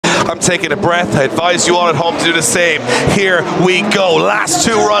I'm taking a breath. I advise you all at home to do the same. Here we go. Last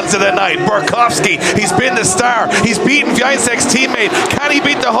 2 runs of the night. Borkowski, he's been the star. He's beaten Wiecek's teammate. Can he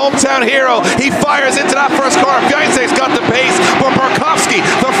beat the hometown hero? He fires into that first corner. Wiecek's got the pace, but Borkowski,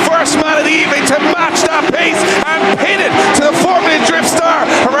 the first man of the evening to match that pace and pin it to the 4-minute drift star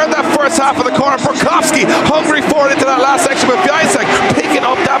around that first half of the corner. Borkowski hungry for it into that last section, but Wiecek picking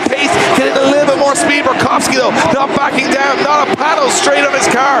up that pace, getting a little bit more speed. Borkowski though, not backing down, not a paddle straight on his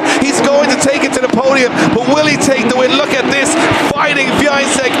car. He's going to take it to the podium, but will he take the win? Look at this, fighting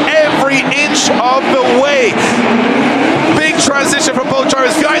Wiecek every inch of the way. Big transition from both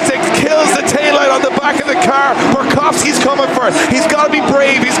drivers. Wiecek kills the taillight on the back of the car. Borkowski's coming for it. He's got to be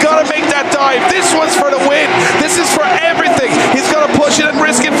brave. He's got to make that dive. This one's for the win. This is for everything. He's got to push it and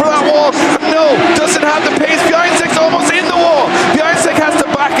risk it for that wall. No, doesn't have the pace. Wiecek's almost in the wall. Wiecek has to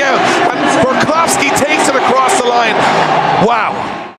back out, and Borkowski takes it across the line. Wow.